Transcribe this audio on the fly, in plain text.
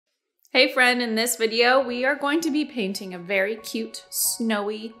Hey friend, in this video, we are going to be painting a very cute,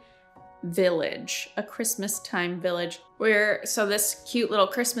 snowy village, a Christmas time village so this cute little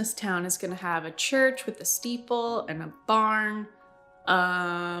Christmas town is gonna have a church with a steeple and a barn,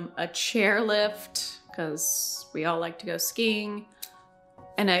 a chairlift, because we all like to go skiing,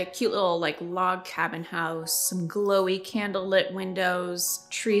 and a cute little like log cabin house, some glowy candlelit windows,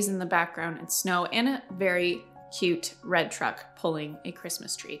 trees in the background and snow, and a very cute red truck pulling a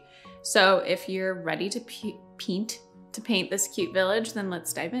Christmas tree. So if you're ready to paint this cute village, then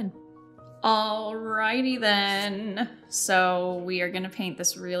let's dive in. Alrighty then. So we are gonna paint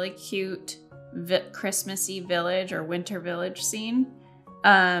this really cute Christmassy village or winter village scene.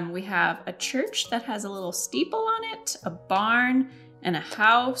 We have a church that has a little steeple on it, a barn, and a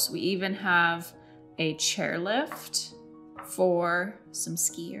house. We even have a chairlift for some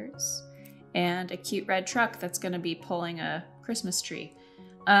skiers and a cute red truck that's gonna be pulling a Christmas tree.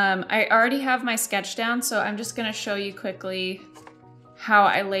 I already have my sketch down, so I'm just gonna show you quickly how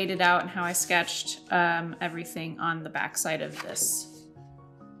I laid it out and how I sketched everything on the back side of this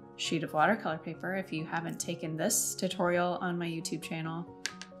sheet of watercolor paper. If you haven't taken this tutorial on my YouTube channel,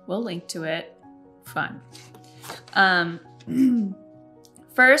 we'll link to it. Fun.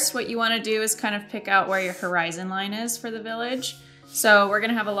 First, what you wanna do is kind of pick out where your horizon line is for the village. So we're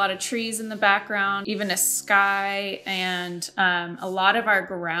gonna have a lot of trees in the background, even a sky, and a lot of our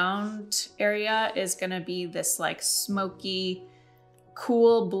ground area is gonna be this like smoky,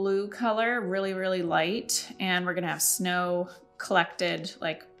 cool blue color, really, really light. And we're gonna have snow collected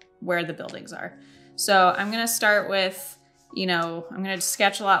like where the buildings are. So I'm gonna start with, I'm gonna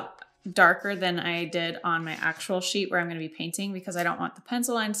sketch a lot darker than I did on my actual sheet where I'm gonna be painting because I don't want the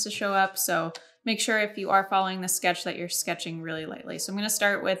pencil lines to show up. So make sure if you are following the sketch that you're sketching really lightly. So I'm gonna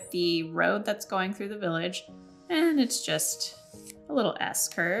start with the road that's going through the village, and it's just a little S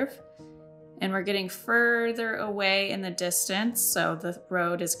curve. And we're getting further away in the distance, so the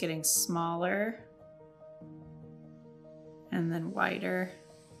road is getting smaller and then wider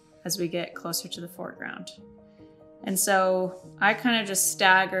as we get closer to the foreground. And so I kind of just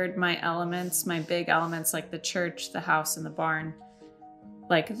staggered my elements, my big elements like the church, the house, and the barn,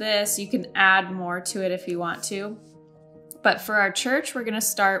 like this. You can add more to it if you want to. But for our church, we're gonna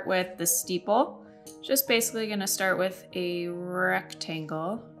start with the steeple. Just basically gonna start with a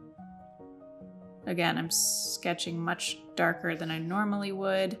rectangle. Again, I'm sketching much darker than I normally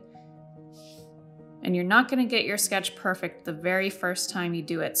would. And you're not gonna get your sketch perfect the very first time you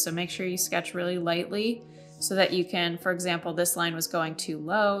do it. So make sure you sketch really lightly so that you can, for example, this line was going too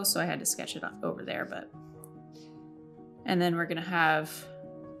low, so I had to sketch it over there, and then we're gonna have,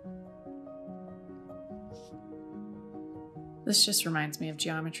 this just reminds me of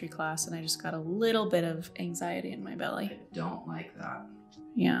geometry class, and I just got a little bit of anxiety in my belly. I don't like that.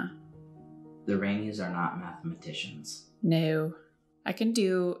 Yeah. The Raineys are not mathematicians. No. I can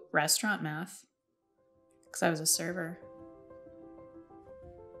do restaurant math because I was a server.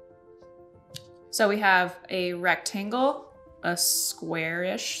 So we have a rectangle, a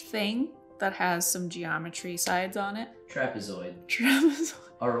squarish thing that has some geometry sides on it. Trapezoid. Trapezoid.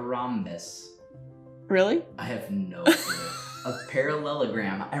 A rhombus. Really? I have no clue. A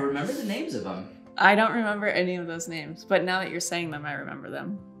parallelogram. I remember the names of them. I don't remember any of those names, but now that you're saying them, I remember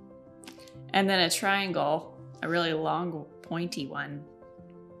them. And then a triangle, a really long, pointy one.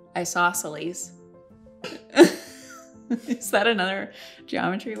 Isosceles. Is that another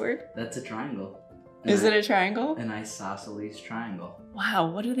geometry word? That's a triangle. Is it a triangle? An isosceles triangle. Wow,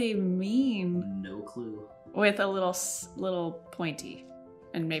 what do they mean? No clue. With a little pointy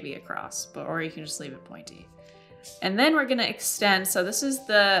and maybe a cross, or you can just leave it pointy. And then we're gonna extend. So this is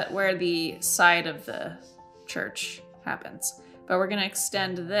where the side of the church happens. But we're gonna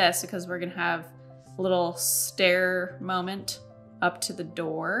extend this because we're gonna have a little stair moment up to the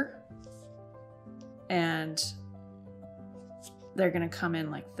door. And they're gonna come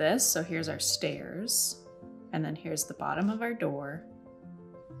in like this. So here's our stairs. And then here's the bottom of our door.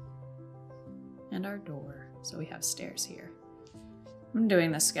 And our door. So we have stairs here. I'm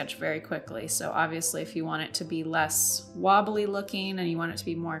doing this sketch very quickly. So obviously if you want it to be less wobbly looking and you want it to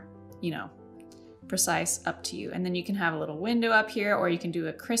be more, precise, up to you. And then you can have a little window up here, or you can do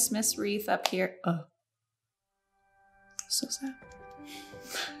a Christmas wreath up here. Oh, so sad.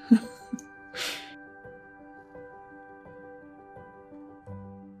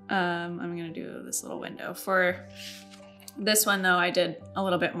 I'm gonna do this little window. For this one though, I did a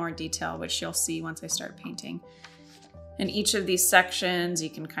little bit more detail, which you'll see once I start painting. In each of these sections, you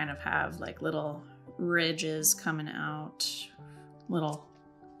can kind of have like little ridges coming out,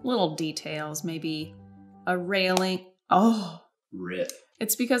 little details, maybe a railing. Oh, Rip.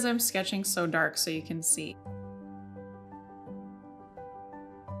 It's because I'm sketching so dark so you can see.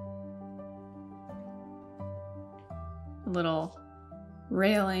 A little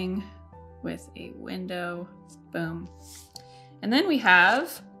railing with a window. Boom. And then we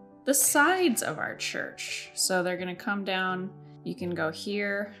have the sides of our church. So they're gonna come down. You can go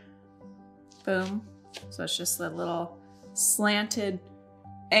here. Boom. So it's just a little slanted,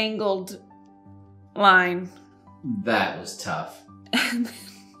 angled line. That was tough. And then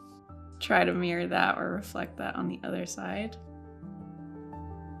try to mirror that or reflect that on the other side.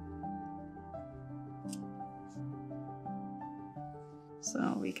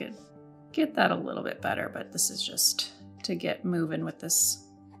 So we could get that a little bit better, but this is just to get moving with this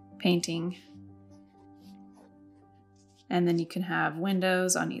painting. And then you can have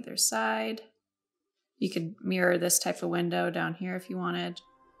windows on either side. You could mirror this type of window down here if you wanted.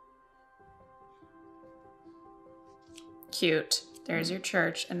 Cute. There's your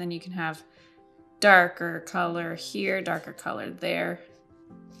church. And then you can have darker color here, darker color there,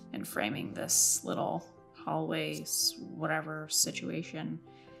 and framing this little hallway, whatever situation.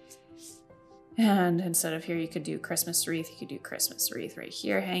 And instead of here, you could do Christmas wreath. You could do Christmas wreath right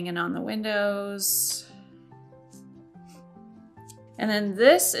here, hanging on the windows. And then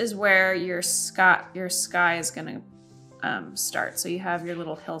this is where your sky is gonna start. So you have your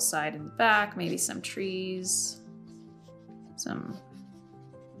little hillside in the back, maybe some trees, some,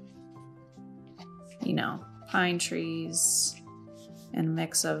 you know, pine trees, and a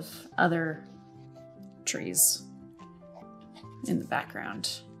mix of other trees in the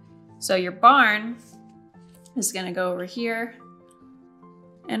background. So your barn is gonna go over here,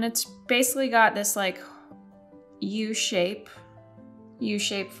 and it's basically got this like U shape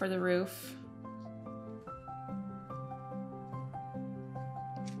for the roof.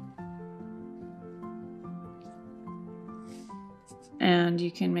 And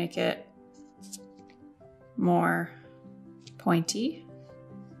you can make it more pointy.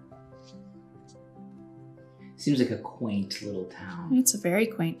 Seems like a quaint little town. It's a very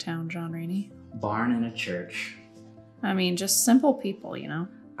quaint town, John Rainey. Barn and a church. I mean, just simple people, you know?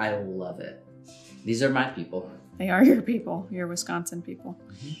 I love it. These are my people. They are your people, your Wisconsin people.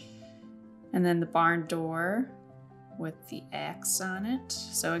 Mm-hmm. And then the barn door with the X on it.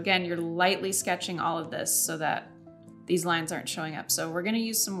 So again, you're lightly sketching all of this so that these lines aren't showing up. So we're gonna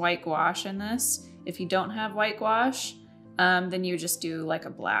use some white gouache in this. If you don't have white gouache, then you just do like a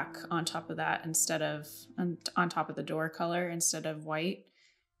black on top of that instead of, on top of the door color instead of white.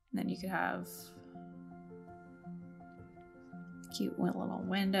 And then you could have a cute little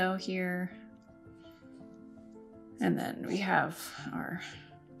window here. And then we have our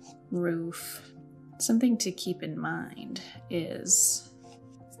roof. Something to keep in mind is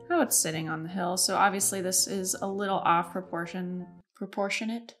how it's sitting on the hill. So obviously this is a little off proportionally.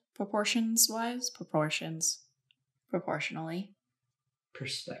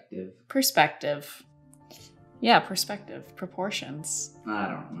 Perspective. Yeah, perspective, proportions. I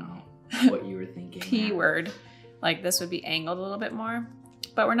don't know what you were thinking. P word. Like this would be angled a little bit more,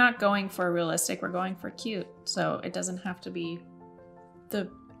 but we're not going for realistic, we're going for cute. So it doesn't have to be the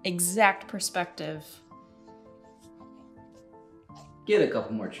exact perspective. Get a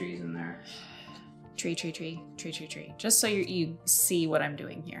couple more trees in there. Tree. Just so you see what I'm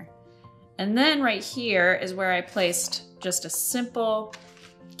doing here. And then right here is where I placed just a simple,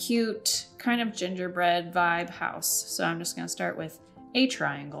 cute, kind of gingerbread vibe house. So I'm just gonna start with a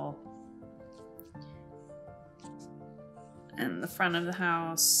triangle. And the front of the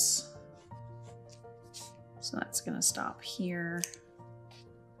house. So that's gonna stop here.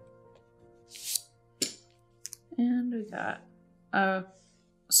 And we got a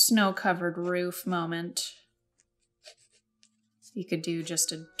snow-covered roof moment. You could do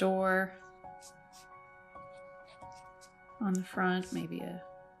just a door on the front, maybe a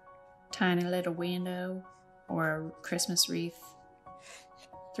tiny little window or a Christmas wreath.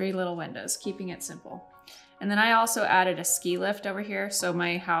 3 little windows, keeping it simple. And then I also added a ski lift over here, so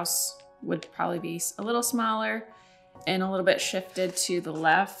my house would probably be a little smaller and a little bit shifted to the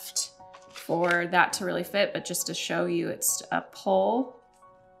left for that to really fit, but just to show you, it's a pole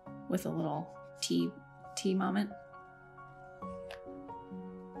with a little T moment.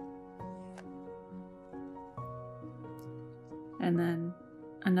 And then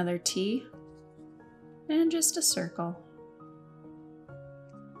another T and just a circle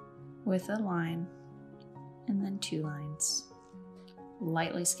with a line and then 2 lines.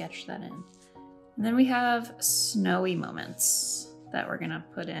 Lightly sketch that in. And then we have snowy moments that we're gonna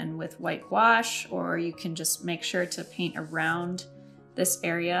put in with white gouache, or you can just make sure to paint around this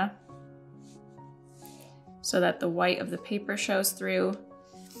area. so that the white of the paper shows through.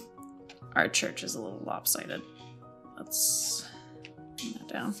 Our church is a little lopsided. Let's bring that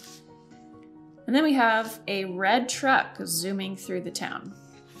down. And then we have a red truck zooming through the town.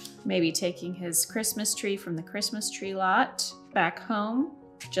 Maybe taking his Christmas tree from the Christmas tree lot back home,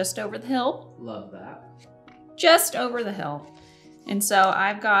 just over the hill. Love that. Just over the hill. And so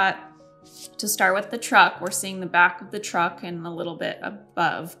I've got, to start with the truck, we're seeing the back of the truck and a little bit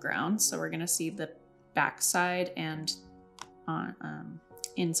above ground. So we're gonna see the back side and on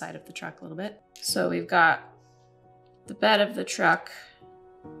inside of the truck a little bit. So we've got the bed of the truck.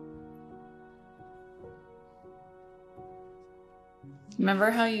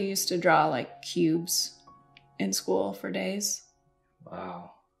 Remember how you used to draw like cubes in school for days?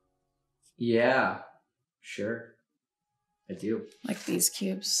 Wow. Yeah, sure. I do. Like these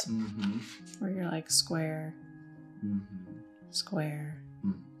cubes, where you're like square, square,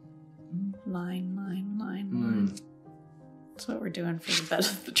 line, line, line, line. That's what we're doing for the bed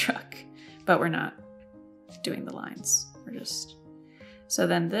of the truck, but we're not doing the lines. We're just, so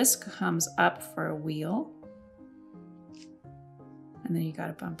then this comes up for a wheel. And then you got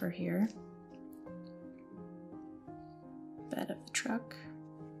a bumper here. Bed of the truck.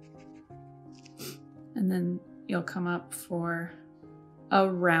 And then you'll come up for a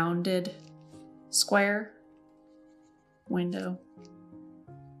rounded square window.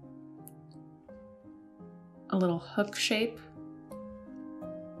 A little hook shape.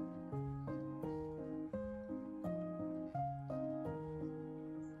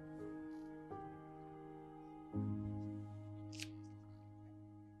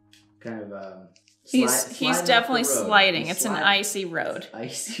 Kind of he's definitely sliding. It's an icy road.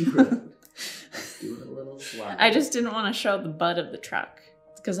 Icy road. Let's do a little slide. I just didn't want to show the butt of the truck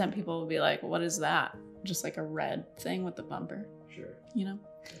because then people will be like, what is that? Just like a red thing with the bumper. Sure. You know?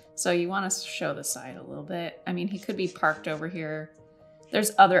 So you want to show the side a little bit. I mean, he could be parked over here.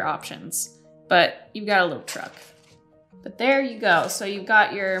 There's other options, but you've got a little truck. But there you go. So you've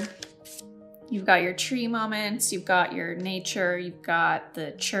got your tree moments, you've got your nature, you've got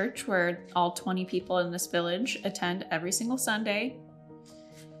the church where all 20 people in this village attend every single Sunday.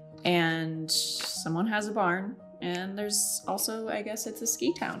 And someone has a barn. And there's also, I guess it's a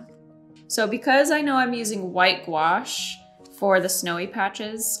ski town. So because I know I'm using white gouache for the snowy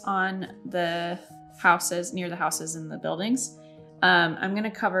patches on the houses, near the houses and the buildings, I'm gonna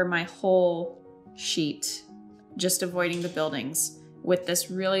cover my whole sheet, just avoiding the buildings, with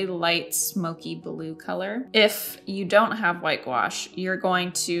this really light smoky blue color. If you don't have white gouache, you're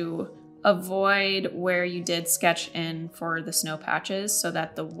going to avoid where you did sketch in for the snow patches so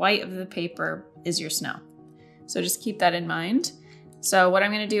that the white of the paper is your snow. So just keep that in mind. So what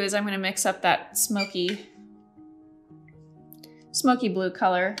I'm gonna do is I'm gonna mix up that smoky blue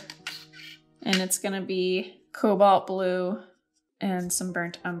color, and it's gonna be cobalt blue and some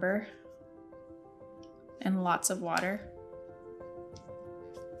burnt umber and lots of water.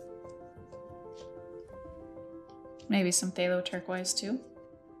 Maybe some phthalo turquoise too.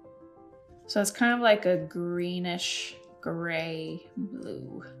 So it's kind of like a greenish gray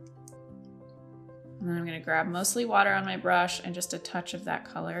blue. And then I'm gonna grab mostly water on my brush and just a touch of that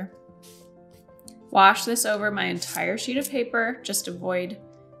color. Wash this over my entire sheet of paper, just avoid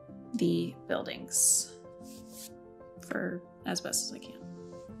the buildings for as best as I can.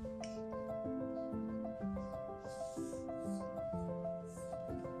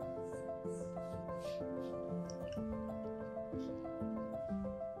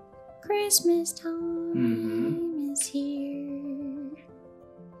 Christmas time is here.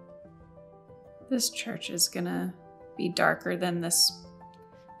 This church is gonna be darker than this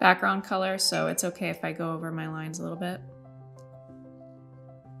background color, so it's okay if I go over my lines a little bit.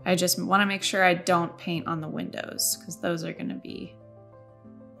 I just want to make sure I don't paint on the windows because those are gonna be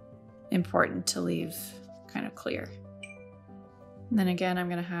important to leave kind of clear. And then again, I'm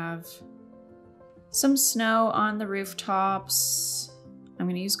gonna have some snow on the rooftops. I'm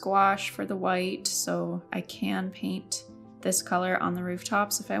gonna use gouache for the white, so I can paint this color on the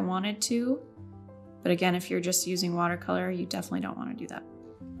rooftops if I wanted to. But again, if you're just using watercolor, you definitely don't wanna do that.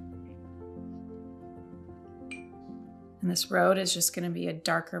 And this road is just gonna be a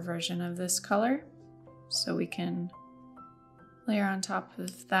darker version of this color. So we can layer on top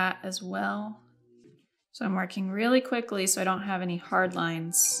of that as well. So I'm working really quickly so I don't have any hard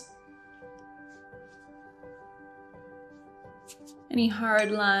lines.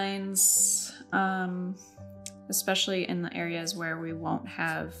 Especially in the areas where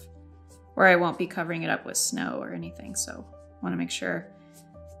I won't be covering it up with snow or anything. So I want to make sure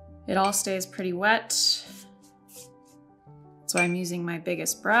it all stays pretty wet. So I'm using my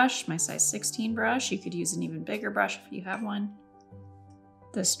biggest brush, my size 16 brush. You could use an even bigger brush if you have one.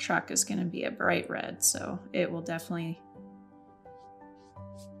 This truck is gonna be a bright red, so it will definitely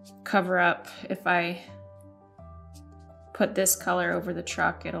cover up. If I put this color over the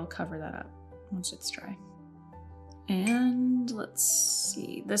truck, it'll cover that up once it's dry. And let's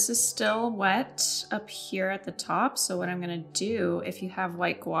see, this is still wet up here at the top. So what I'm gonna do, if you have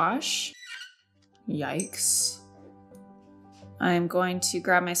white gouache, yikes, I'm going to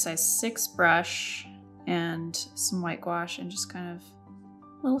grab my size 6 brush and some white gouache and just kind of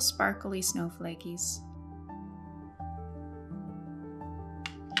little sparkly snowflakies.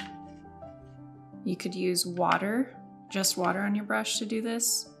 You could use water, just water on your brush to do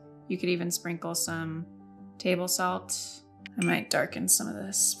this. You could even sprinkle some table salt. I might darken some of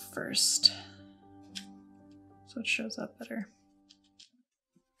this first so it shows up better.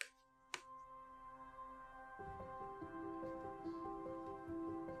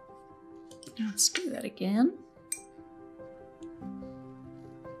 Let's do that again.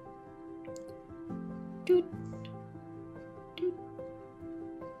 Doot, doot.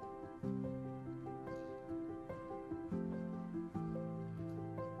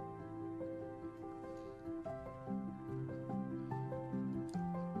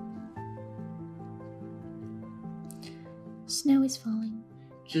 Snow is falling.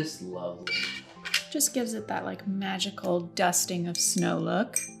 Just lovely. Just gives it that like magical dusting of snow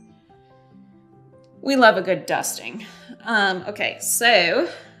look. We love a good dusting. Okay, so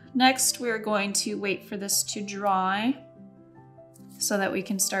next we're going to wait for this to dry so that we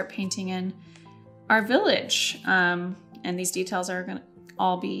can start painting in our village. And these details are gonna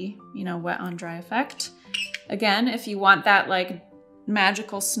all be, you know, wet on dry effect. Again, if you want that like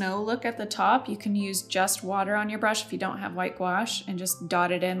magical snow look at the top, you can use just water on your brush if you don't have white gouache and just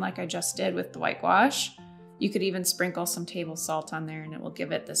dot it in like I just did with the white gouache. You could even sprinkle some table salt on there and it will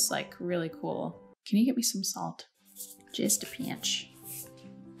give it this like really cool. Can you get me some salt? Just a pinch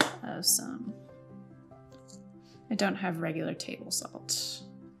of some. I don't have regular table salt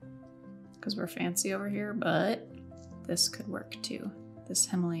because we're fancy over here, but this could work too. This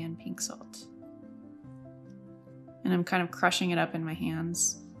Himalayan pink salt. And I'm kind of crushing it up in my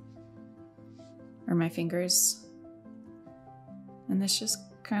hands or my fingers. And this just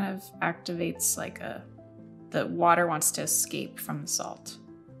kind of activates like the water wants to escape from the salt.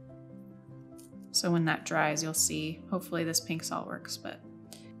 So when that dries, you'll see, hopefully this pink salt works, but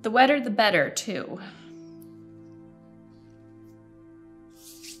the wetter the better too.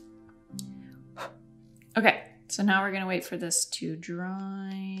 Okay, so now we're gonna wait for this to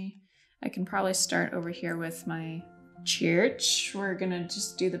dry. I can probably start over here with my church. We're gonna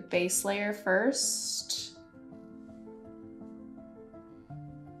just do the base layer first.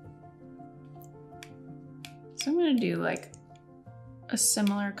 So I'm gonna do like a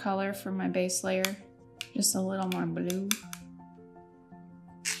similar color for my base layer, just a little more blue.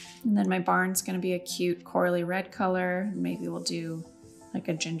 And then my barn's gonna be a cute corally red color. Maybe we'll do like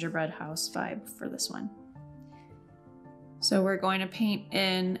a gingerbread house vibe for this one. So we're going to paint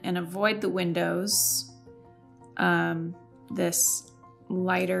in and avoid the windows this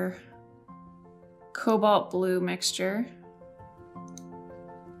lighter cobalt blue mixture.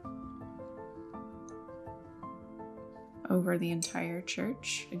 Over the entire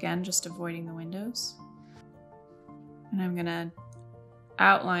church. Again, just avoiding the windows. And I'm gonna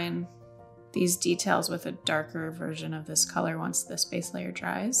outline these details with a darker version of this color once this base layer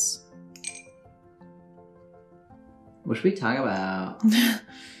dries. What should we talk about?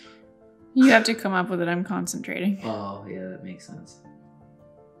 You have to come up with it, I'm concentrating. Oh, yeah, that makes sense.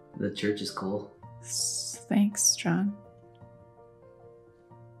 The church is cool. Thanks, John.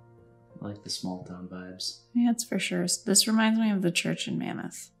 I like the small town vibes. Yeah, it's for sure. This reminds me of the church in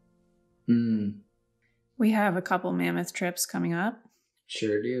Mammoth. Mm. We have a couple Mammoth trips coming up.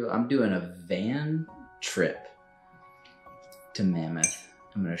 Sure do. I'm doing a van trip to Mammoth.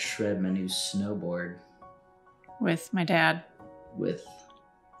 I'm gonna shred my new snowboard. With my dad. With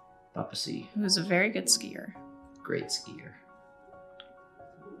Papa C. Who's a very good skier. Great skier.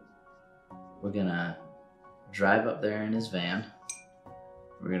 We're gonna drive up there in his van.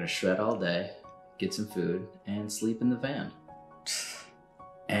 We're gonna shred all day, get some food, and sleep in the van.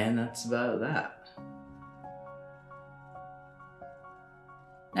 And that's about that.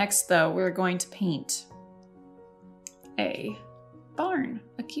 Next, though, we're going to paint a barn,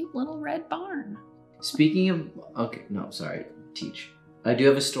 a cute little red barn. Speaking of, okay, no, sorry, teach. I do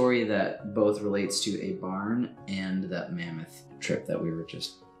have a story that both relates to a barn and that Mammoth trip that we were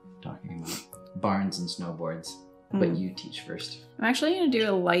just talking about. Barns and snowboards, but you teach first. I'm actually gonna do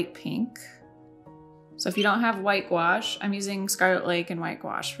a light pink. So if you don't have white gouache, I'm using Scarlet Lake and white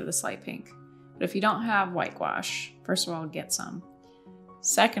gouache for this light pink. But if you don't have white gouache, first of all, get some.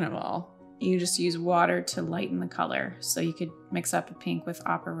 Second of all, you just use water to lighten the color. So you could mix up a pink with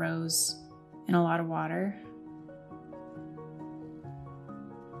opera rose and a lot of water.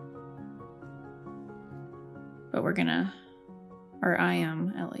 But we're gonna, or I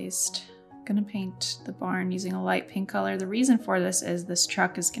am at least, gonna paint the barn using a light pink color. The reason for this is this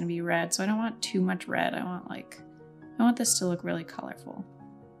truck is gonna be red, so I don't want too much red. I want this to look really colorful.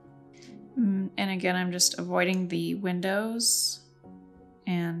 And again, I'm just avoiding the windows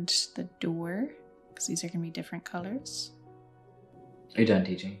and the door because these are gonna be different colors. Are you done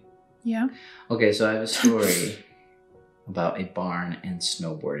teaching? Yeah. Okay, so I have a story about a barn and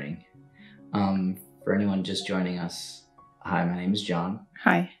snowboarding. For anyone just joining us, hi, my name is John.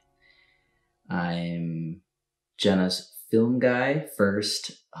 Hi. I'm Jenna's film guy,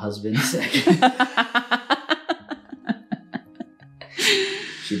 first, husband, second.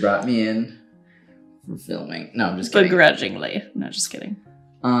 She brought me in for filming. No, I'm just kidding. Begrudgingly. No, just kidding.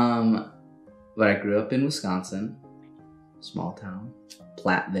 But I grew up in Wisconsin, small town,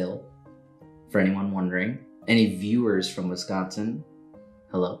 Platteville. For anyone wondering, any viewers from Wisconsin,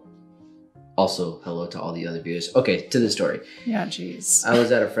 hello. Also, hello to all the other viewers. Okay, to the story. Yeah, jeez. I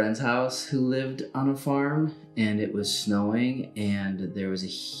was at a friend's house who lived on a farm, and it was snowing, and there was a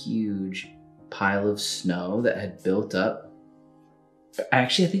huge pile of snow that had built up.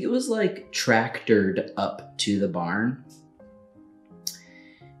 Actually, I think it was like tractored up to the barn.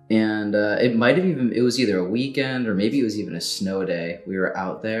 And it might have even, it was either a weekend or maybe it was even a snow day. We were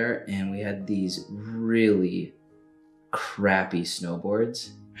out there and we had these really crappy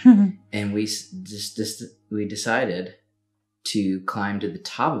snowboards. And we decided to climb to the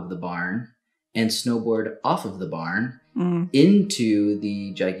top of the barn and snowboard off of the barn into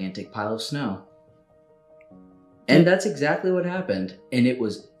the gigantic pile of snow. And that's exactly what happened. And it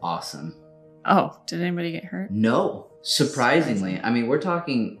was awesome. Oh, did anybody get hurt? No, surprisingly. I mean, we're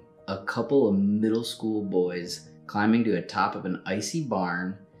talking a couple of middle school boys climbing to the top of an icy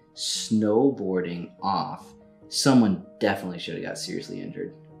barn, snowboarding off. Someone definitely should have got seriously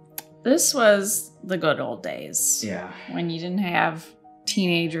injured. This was the good old days. Yeah. When you didn't have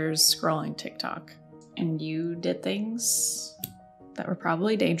teenagers scrolling TikTok and you did things that were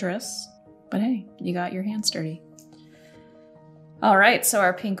probably dangerous, but hey, you got your hands dirty. All right, so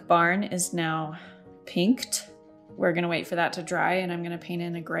our pink barn is now pinked. We're gonna wait for that to dry and I'm gonna paint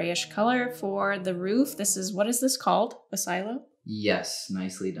in a grayish color for the roof. What is this called? A silo? Yes,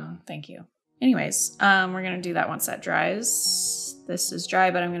 nicely done. Thank you. Anyways, we're gonna do that once that dries. This is dry,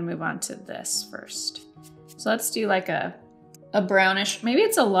 but I'm gonna move on to this first. So let's do like a brownish, maybe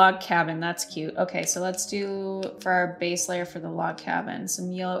it's a log cabin, that's cute. Okay, so let's do, for our base layer for the log cabin,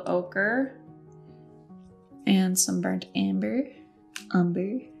 some yellow ochre and some burnt umber.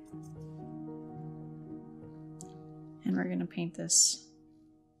 And we're gonna paint this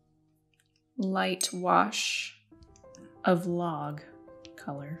light wash of log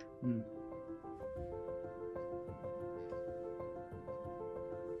color.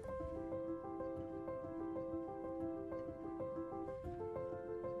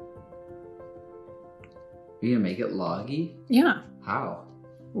 You're gonna make it loggy? Yeah. How?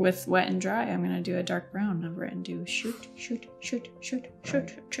 With wet and dry, I'm gonna do a dark brown over it and do shoot, shoot, shoot, shoot,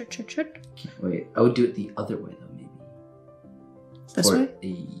 shoot, shoot, shoot, shoot. Wait, I would do it the other way though, maybe. This way?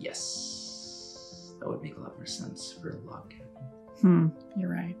 Yes. That would make a lot more sense for a log cabin.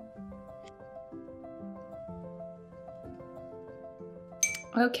 You're right.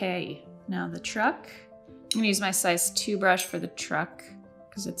 Okay, now the truck. I'm gonna use my size 2 brush for the truck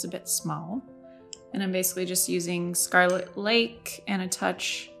because it's a bit small. And I'm basically just using Scarlet Lake and a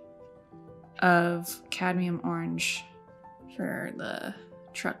touch of cadmium orange for the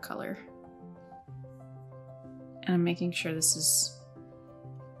truck color. And I'm making sure this is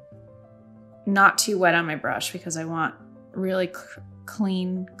not too wet on my brush because I want really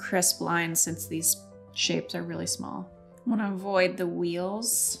clean, crisp lines since these shapes are really small. I want to avoid the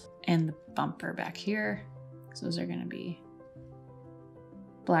wheels and the bumper back here because those are going to be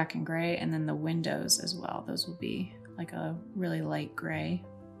black and gray, and then the windows as well. Those will be like a really light gray.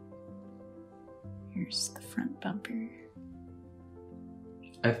 Here's the front bumper.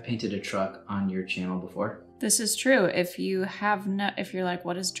 I've painted a truck on your channel before. This is true. If you have if you're like,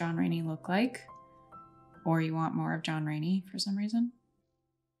 what does John Rainey look like? Or you want more of John Rainey for some reason.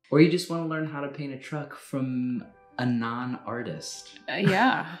 Or you just want to learn how to paint a truck from a non-artist.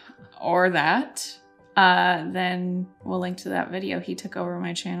 Yeah, or that. Then we'll link to that video. He took over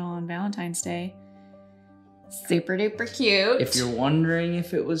my channel on Valentine's Day. Super duper cute. If you're wondering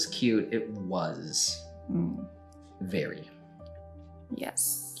if it was cute, it was. Mm. Very.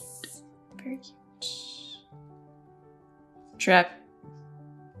 Yes. Very cute. Trip.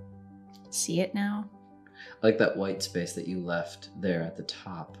 See it now? I like that white space that you left there at the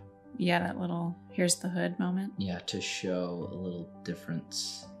top. Yeah, that little here's the hood moment. Yeah, to show a little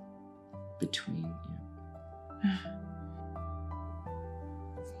difference between. Yeah.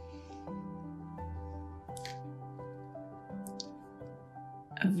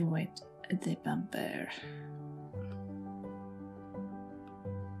 Avoid the bumper.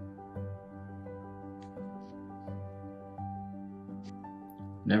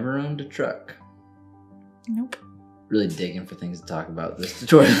 Never owned a truck. Nope. Really digging for things to talk about this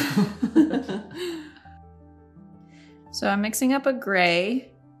tutorial. So I'm mixing up a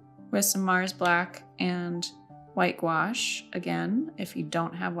gray with some Mars Black and white gouache. Again, if you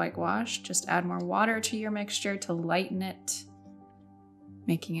don't have white gouache, just add more water to your mixture to lighten it,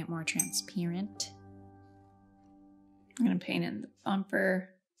 making it more transparent. I'm going to paint in the bumper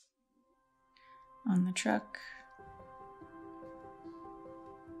on the truck.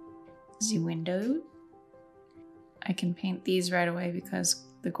 The window. I can paint these right away because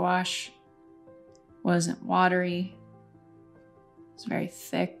the gouache wasn't watery. It's very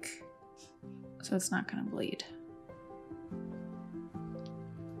thick, so it's not going to bleed.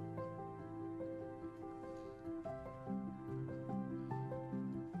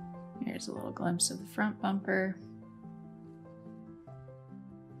 Here's a little glimpse of the front bumper.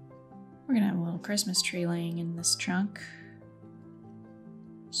 We're going to have a little Christmas tree laying in this trunk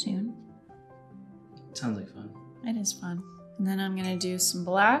soon. Sounds like fun. It is fun. And then I'm gonna do some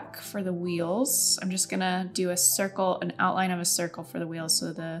black for the wheels. I'm just gonna do a circle, an outline of a circle for the wheels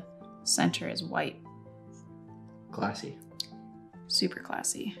so the center is white. Classy. Super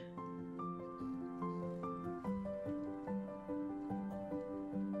classy.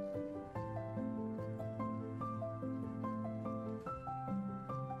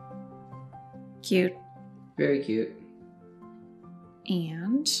 Cute. Very cute.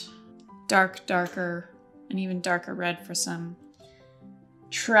 And darker, an even darker red for some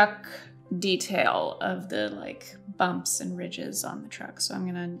truck detail of the like bumps and ridges on the truck. So I'm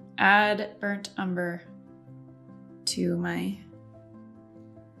gonna add burnt umber to my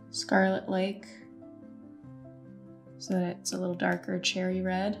Scarlet Lake so that it's a little darker cherry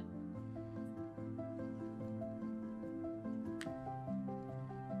red.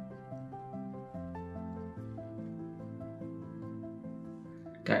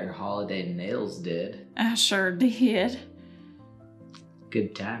 Got your holiday nails did. I sure did.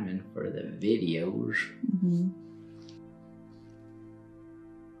 Good timing for the videos. Mm-hmm.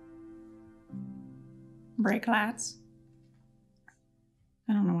 Brake lights.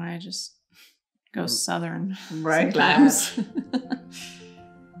 I don't know why I just go southern. Brake sometimes.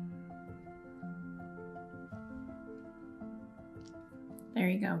 There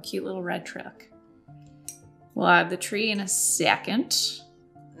you go, cute little red truck. We'll add the tree in a second.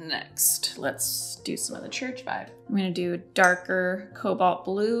 Next, let's do some of the church vibe. I'm gonna do a darker cobalt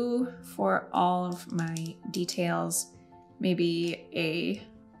blue for all of my details. Maybe a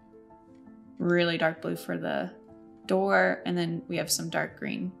really dark blue for the door, and then we have some dark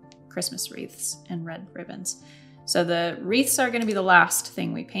green Christmas wreaths and red ribbons. So the wreaths are gonna be the last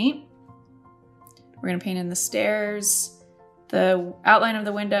thing we paint. We're gonna paint in the stairs, the outline of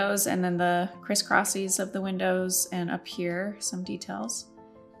the windows, and then the crisscrossies of the windows, and up here, some details.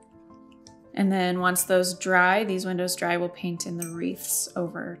 And then once those dry, these windows dry, we'll paint in the wreaths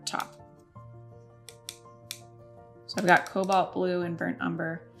over top. So I've got cobalt blue and burnt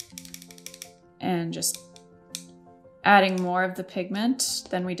umber, and just adding more of the pigment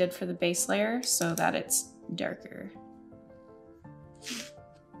than we did for the base layer so that it's darker.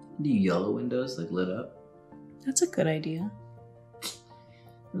 Do yellow windows like lit up? That's a good idea.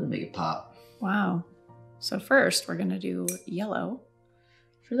 Really make it pop. Wow. So first we're gonna do yellow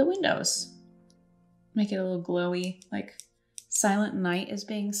for the windows. Make it a little glowy, like Silent Night is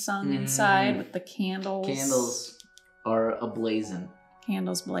being sung inside with the candles. Candles are ablazing.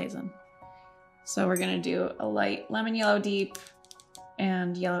 Candles blazing. So we're gonna do a light lemon yellow deep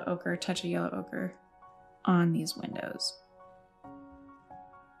and yellow ochre, touch of yellow ochre on these windows.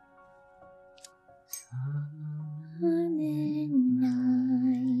 Silent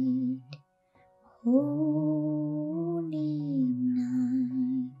night, holy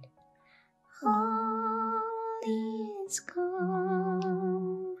night, all is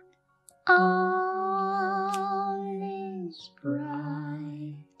calm, all is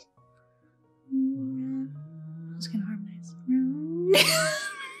bright. It's gonna harmonize.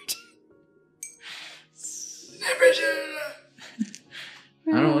 I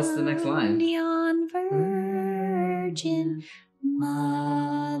don't know, what's the next line? Neon version. Virgin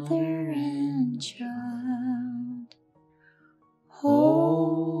Mother and Child,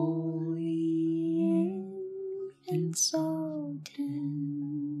 Holy Infant, so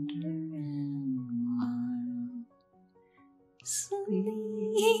tender and mild, sleep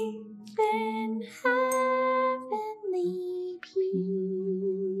in heavenly peace.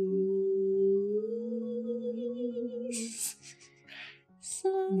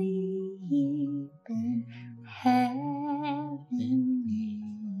 Sleep in heavenly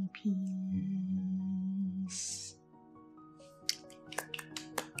peace.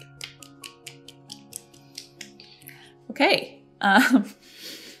 Okay.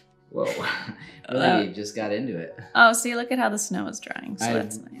 Whoa. Really, you just got into it. Oh, see, look at how the snow is drying. So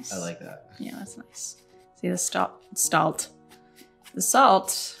that's nice. I like that. Yeah, that's nice. See the salt. The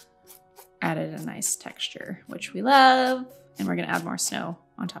salt added a nice texture, which we love. And we're going to add more snow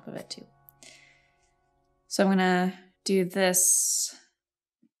on top of it too. So I'm going to do this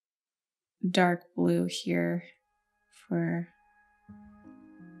dark blue here for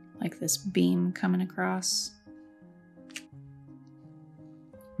like this beam coming across.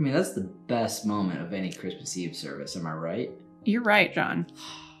 I mean, that's the best moment of any Christmas Eve service, am I right? You're right, John.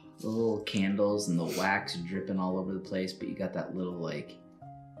 The little candles and the wax dripping all over the place, but you got that little like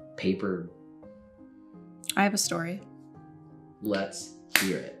paper. I have a story. Let's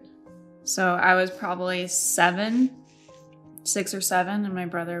hear it. So I was probably 6 or 7, and my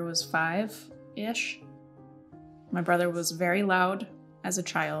brother was 5-ish. My brother was very loud as a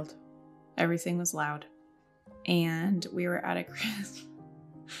child. Everything was loud. And we were at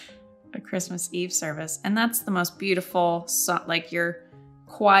a Christmas Eve service. And that's the most beautiful, like you're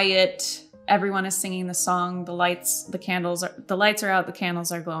quiet. Everyone is singing the song. The lights are out. The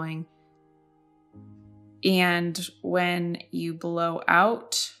candles are glowing. And when you blow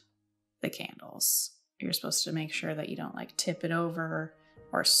out the candles, you're supposed to make sure that you don't like tip it over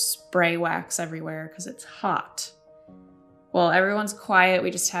or spray wax everywhere because it's hot. Well, everyone's quiet.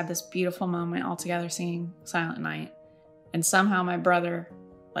 We just had this beautiful moment all together singing Silent Night. And somehow my brother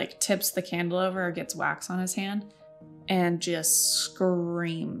like tips the candle over or gets wax on his hand and just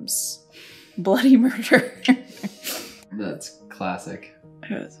screams bloody murder. That's classic.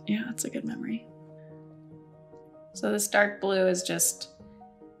 Yeah, it's a good memory. So this dark blue is just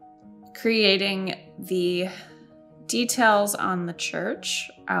creating the details on the church,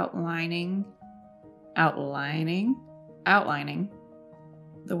 outlining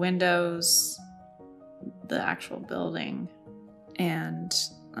the windows, the actual building, and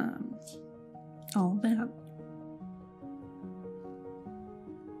all of that.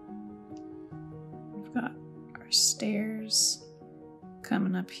 We've got our stairs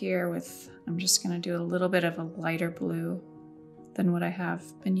coming up here with, I'm just going to do a little bit of a lighter blue than what I have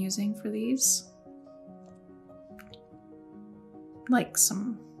been using for these. Like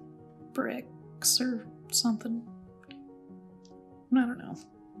some bricks or something. I don't know.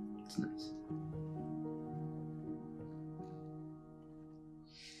 It's nice.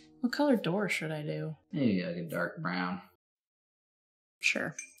 What color door should I do? Maybe like a dark brown.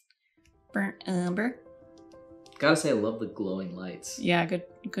 Sure. Burnt umber. Gotta say, I love the glowing lights. Yeah,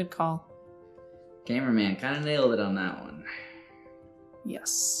 good call. Cameraman kind of nailed it on that one.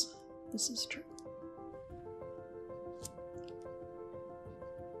 Yes, this is true.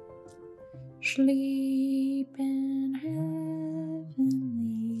 Sleep in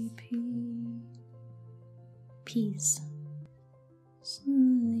heavenly peace. Sleep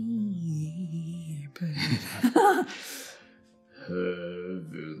in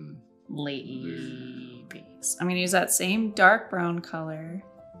heavenly peace. I'm going to use that same dark brown color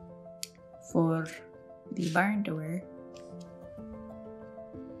for the barn door.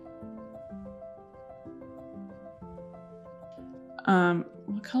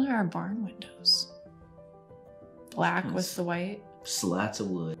 What color are barn windows? Black Nice. with the white? Slats of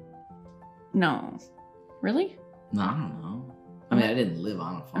wood. No. Really? No, I don't know. I mean, I didn't live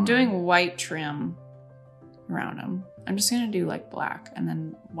on a farm. I'm doing white trim around them. I'm just going to do like black and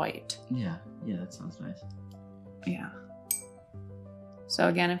then white. Yeah, that sounds nice. Yeah. So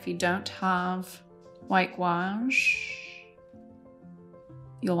again, if you don't have white gouache,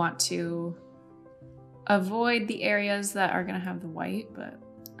 you'll want to avoid the areas that are going to have the white, but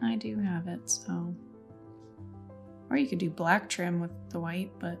I do have it, so. Or you could do black trim with the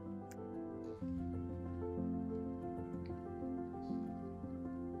white, but.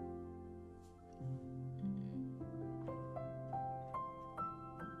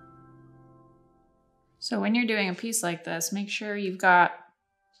 So when you're doing a piece like this, make sure you've got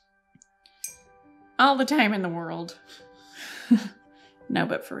all the time in the world. No,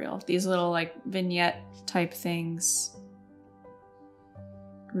 but for real, these little like vignette type things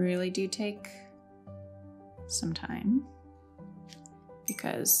really do take some time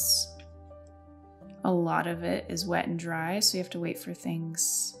because a lot of it is wet and dry, so you have to wait for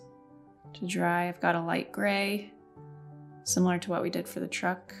things to dry. I've got a light gray, similar to what we did for the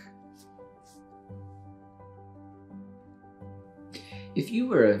truck. If you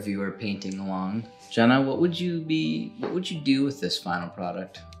were a viewer painting along, Jenna, what would you do with this final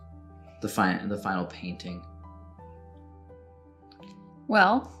product? The final painting?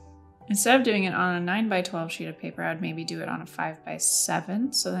 Well, instead of doing it on a 9x12 sheet of paper, I'd maybe do it on a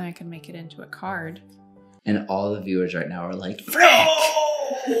 5x7, so then I can make it into a card. And all the viewers right now are like,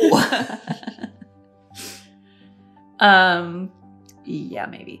 yeah,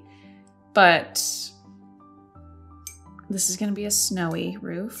 maybe. But this is gonna be a snowy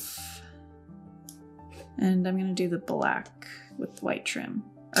roof. And I'm gonna do the black with the white trim.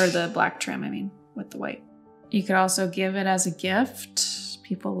 Or the black trim, I mean, with the white. You could also give it as a gift.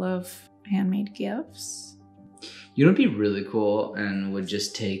 People love handmade gifts. You know what'd be really cool and would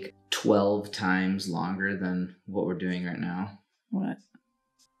just take 12 times longer than what we're doing right now? What?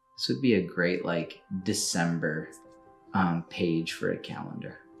 This would be a great like December page for a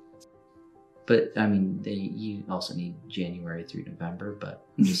calendar. But I mean, you also need January through November, but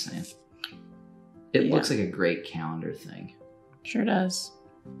I'm just saying. It looks like a great calendar thing. Sure does.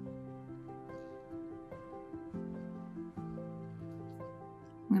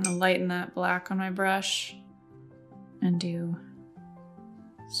 I'm gonna lighten that black on my brush and do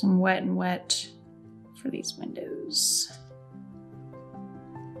some wet and wet for these windows.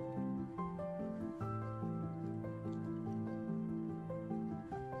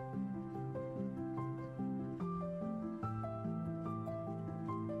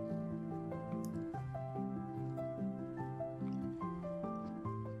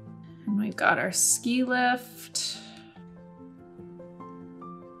 And we've got our ski lift.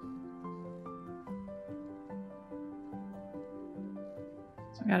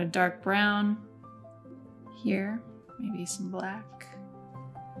 So I got a dark brown here, maybe some black.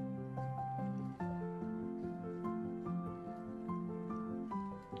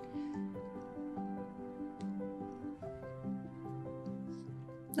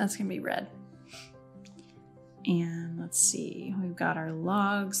 That's gonna be red. And let's see, we've got our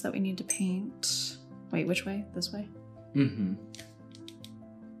logs that we need to paint. Wait, which way? This way? Mm-hmm.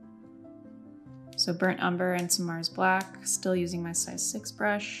 So burnt umber and some Mars black, still using my size 6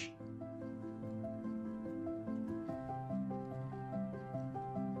 brush.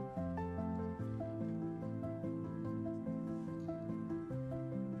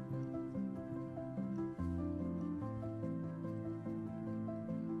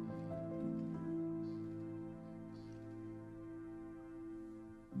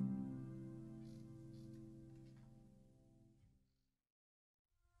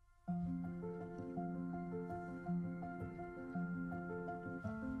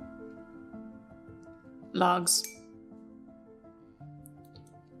 Logs.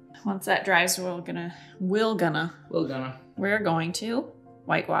 Once that dries, we're going to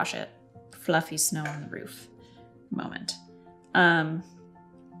whitewash it. Fluffy snow on the roof moment.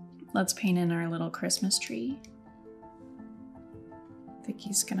 Let's paint in our little Christmas tree. I think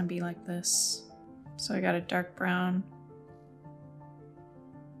he's gonna be like this. So I got a dark brown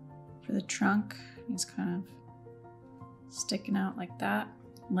for the trunk. He's kind of sticking out like that,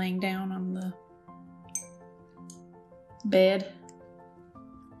 laying down on the bed.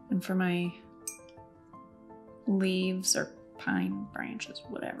 And for my leaves or pine branches,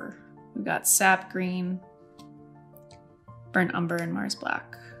 whatever, we've got sap green, burnt umber, and Mars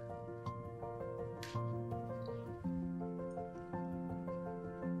black.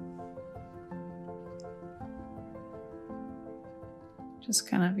 Just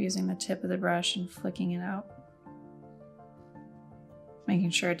kind of using the tip of the brush and flicking it out. Making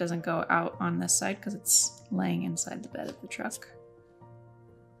sure it doesn't go out on this side because it's laying inside the bed of the truck.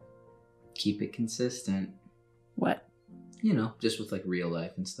 Keep it consistent. What? You know, just with like real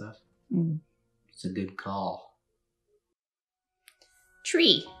life and stuff. Mm. It's a good call.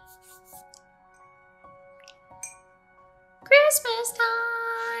 Tree. Christmas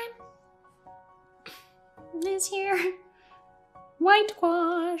time is here.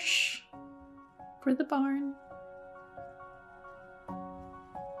 Whitewash for the barn.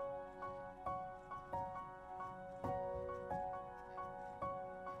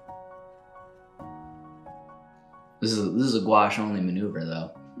 This is a gouache only maneuver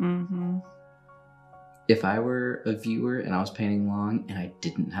though. Mm-hmm. If I were a viewer and I was painting along and I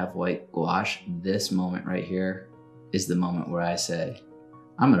didn't have white gouache, this moment right here is the moment where I say,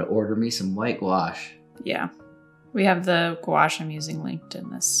 I'm gonna order me some white gouache. Yeah. We have the gouache I'm using linked in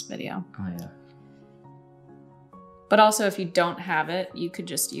this video. Oh yeah. But also if you don't have it, you could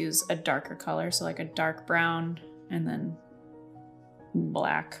just use a darker color. So like a dark brown and then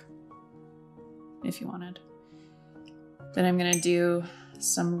black if you wanted. Then I'm gonna do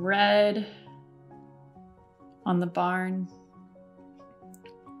some red on the barn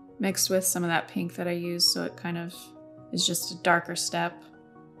mixed with some of that pink that I used. So it kind of is just a darker step.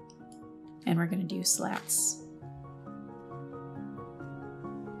 And we're gonna do slats.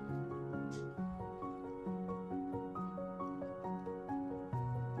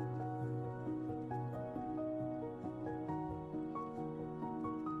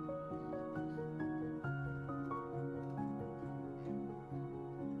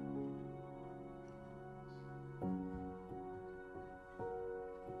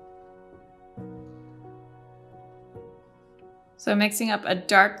 So mixing up a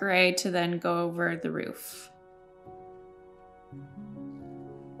dark gray to then go over the roof.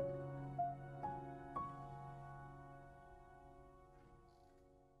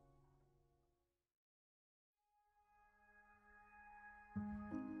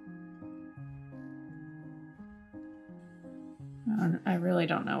 I really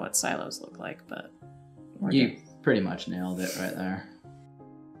don't know what silos look like, but You pretty much nailed it right there.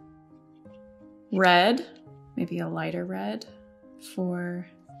 Red, maybe a lighter red for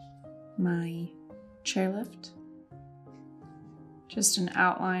my chairlift. Just an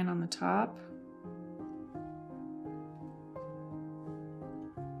outline on the top.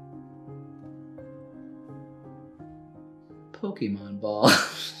 Pokemon ball.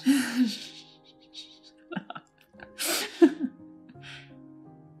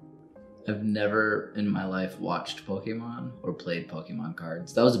 I've never in my life watched Pokemon or played Pokemon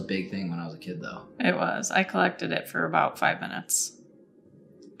cards. That was a big thing when I was a kid, though. It was. I collected it for about 5 minutes.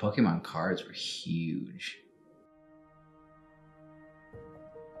 Pokemon cards were huge.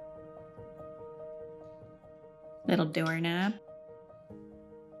 Little doorknob.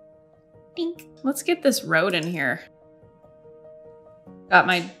 Dink. Let's get this road in here. Got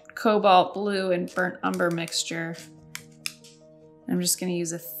my cobalt blue and burnt umber mixture. I'm just gonna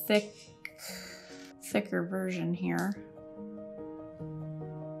use a thicker version here.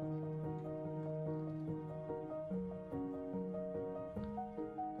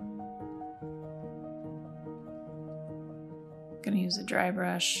 Gonna use a dry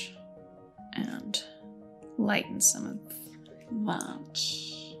brush and lighten some of that.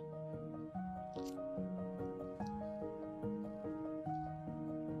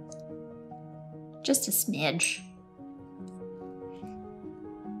 Just a smidge.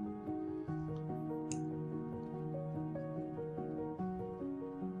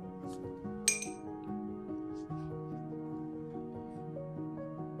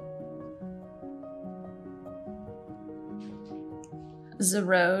 The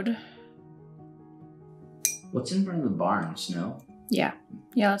road. What's in front of the barn? Snow? Yeah,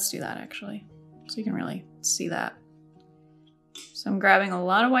 let's do that actually. So you can really see that. So I'm grabbing a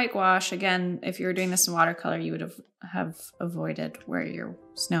lot of white gouache. Again, if you were doing this in watercolor, you would have avoided where your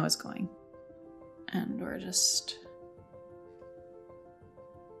snow is going. And we're just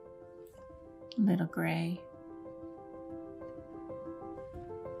a little gray.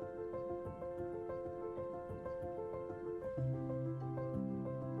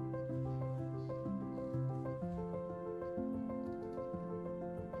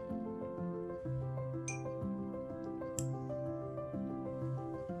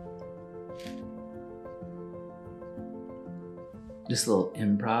 Just a little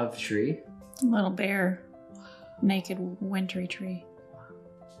improv tree. A little bare, naked, wintry tree.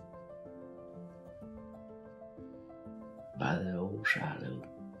 By the old shadow.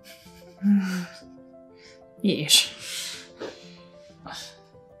 Yes.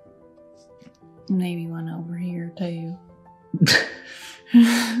 Maybe one over here too.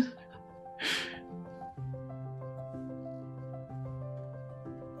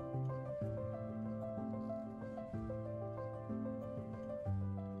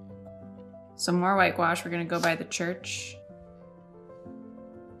 Some more white gouache. We're gonna go by the church.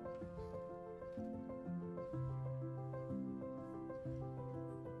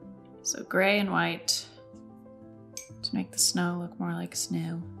 So gray and white to make the snow look more like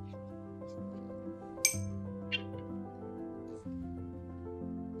snow.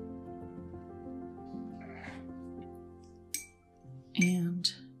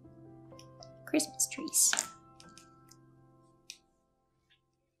 And Christmas trees.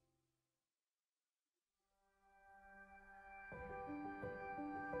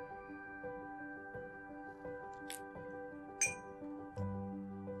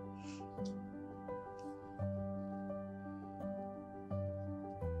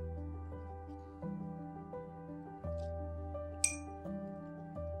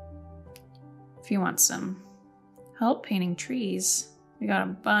 if you want some help painting trees, we got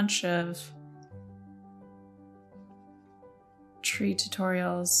a bunch of tree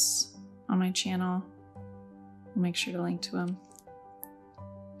tutorials on my channel. I'll make sure to link to them.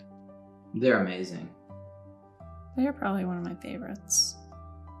 They're amazing. They're probably one of my favorites.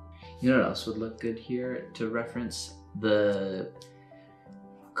 You know what else would look good here to reference? The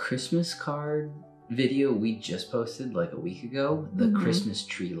Christmas card video we just posted like a week ago, the Christmas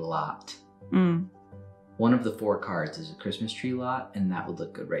tree lot. One of the 4 cards is a Christmas tree lot, and that would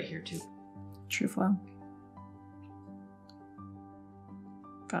look good right here too. True flow.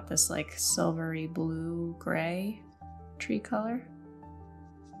 Got this like silvery blue gray tree color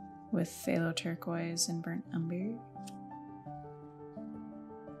with phthalo turquoise and burnt umber.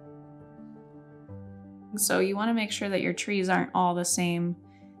 So you want to make sure that your trees aren't all the same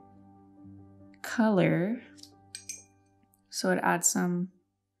color, so it adds some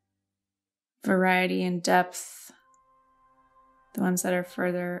variety and depth. The ones that are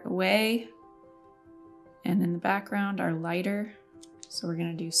further away and in the background are lighter, so we're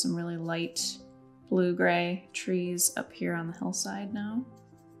going to do some really light blue-gray trees up here on the hillside now.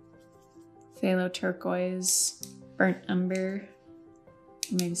 Phthalo turquoise, burnt umber,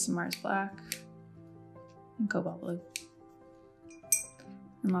 maybe some Mars black, and cobalt blue,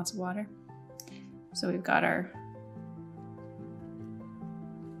 and lots of water. So we've got our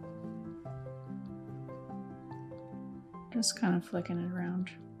just kind of flicking it around.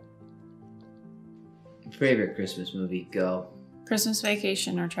 Favorite Christmas movie? Go. Christmas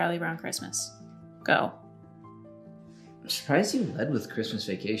Vacation or Charlie Brown Christmas? Go. I'm surprised you led with Christmas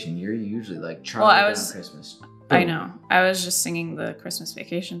Vacation. You're usually like Charlie Brown Christmas. I know. I was just singing the Christmas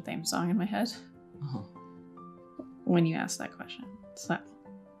Vacation theme song in my head when you asked that question. So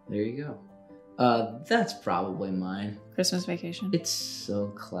there you go. That's probably mine. Christmas Vacation. It's so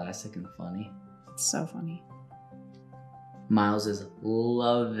classic and funny. It's so funny. Miles is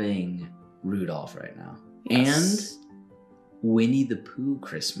loving Rudolph right now. Yes. And Winnie the Pooh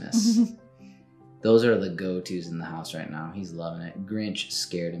Christmas. Those are the go-tos in the house right now. He's loving it. Grinch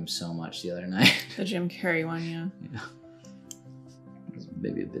scared him so much the other night. The Jim Carrey one, yeah. It was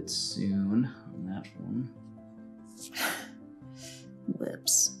maybe a bit soon on that one.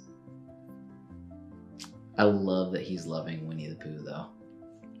 Lips. I love that he's loving Winnie the Pooh though.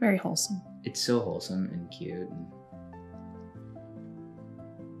 Very wholesome. It's so wholesome and cute. And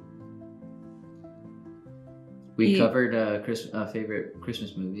we covered favorite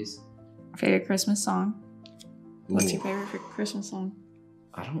Christmas movies. Favorite Christmas song? What's Ooh. your favorite Christmas song?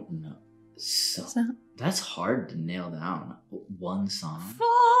 I don't know. So What's that? that's hard to nail down. One song. Fall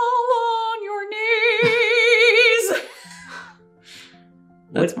on your knees.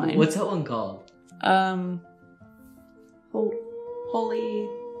 That's mine. What's that one called?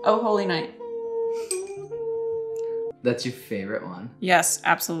 Holy Night. That's your favorite one? Yes,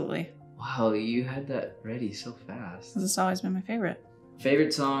 absolutely. Wow, you had that ready so fast. This has always been my favorite.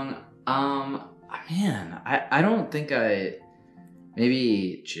 Favorite song? Man, I don't think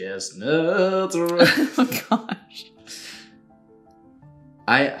maybe Chestnuts. Oh gosh.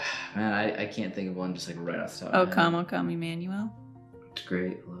 I can't think of one just like right off the top of my head. Oh come, Emmanuel. It's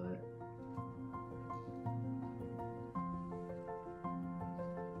great, love it.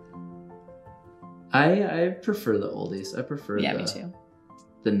 I prefer the oldies. I prefer me too.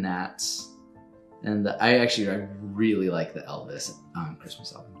 The Nats, and I really like the Elvis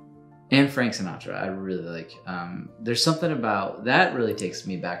Christmas album, and Frank Sinatra. I really like. There's something about that really takes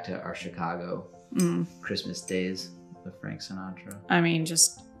me back to our Chicago Christmas days with Frank Sinatra. I mean,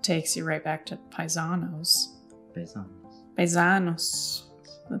 just takes you right back to Paisanos. Paisanos.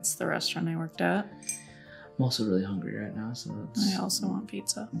 That's the restaurant I worked at. I'm also really hungry right now, so that's I also want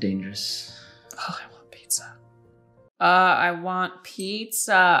pizza. dangerous. Oh, I want pizza. I want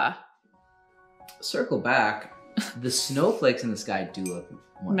pizza. Circle back. The snowflakes in the sky do look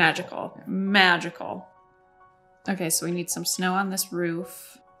wonderful. Magical. Yeah. Magical. Okay, so we need some snow on this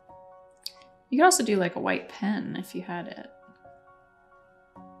roof. You could also do like a white pen if you had it.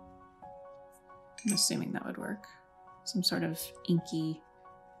 I'm assuming that would work. Some sort of inky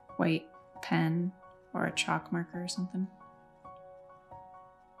white pen or a chalk marker or something.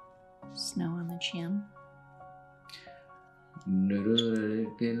 Snow on the chin. Okay.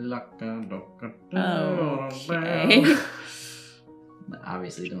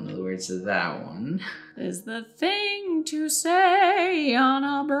 Obviously don't know the words to that one. Is the thing to say on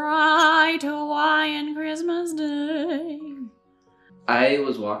a bright Hawaiian Christmas day. I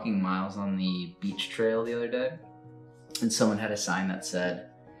was walking miles on the beach trail the other day, and someone had a sign that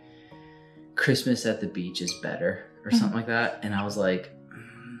said, "Christmas at the beach is better," or something like that. And I was like,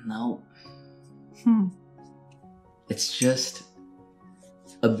 no, It's just,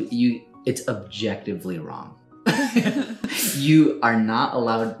 it's objectively wrong. You are not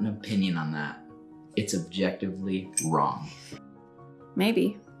allowed an opinion on that. It's objectively wrong.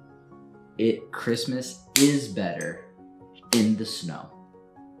 Maybe. Christmas is better in the snow.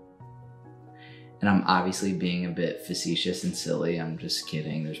 And I'm obviously being a bit facetious and silly. I'm just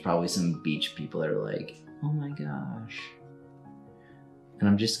kidding. There's probably some beach people that are like, oh my gosh. And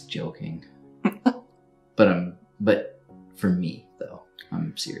I'm just joking. But for me though,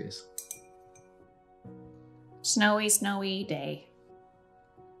 I'm serious. Snowy, snowy day.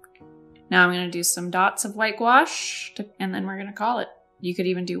 Now I'm going to do some dots of whitewash and then we're going to call it. You could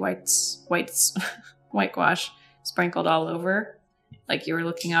even do whitewash sprinkled all over. Like you were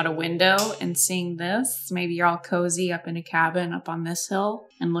looking out a window and seeing this. Maybe you're all cozy up in a cabin up on this hill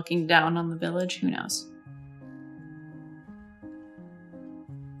and looking down on the village. Who knows?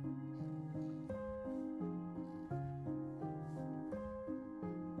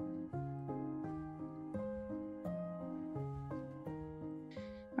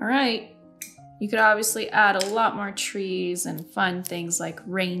 All right. You could obviously add a lot more trees and fun things like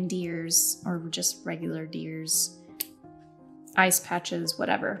reindeers or just regular deers. Ice patches,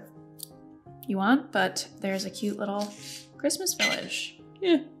 whatever you want, but there's a cute little Christmas village.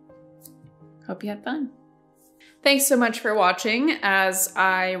 Yeah. Hope you had fun. Thanks so much for watching. As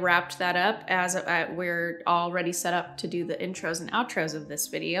I wrapped that up, as we're already set up to do the intros and outros of this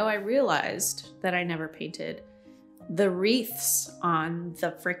video, I realized that I never painted the wreaths on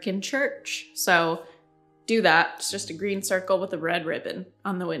the frickin' church. So do that. It's just a green circle with a red ribbon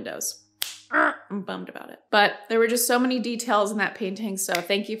on the windows. I'm bummed about it. But there were just so many details in that painting, so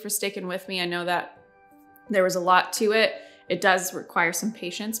thank you for sticking with me. I know that there was a lot to it. It does require some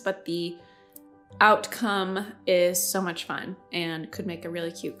patience, but the outcome is so much fun and could make a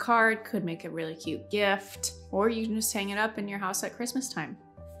really cute card, could make a really cute gift, or you can just hang it up in your house at Christmas time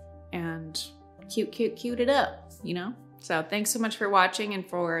and cute it up, you know? So thanks so much for watching and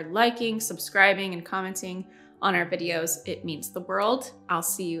for liking, subscribing, and commenting on our videos. It means the world. I'll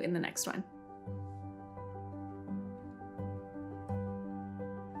see you in the next one.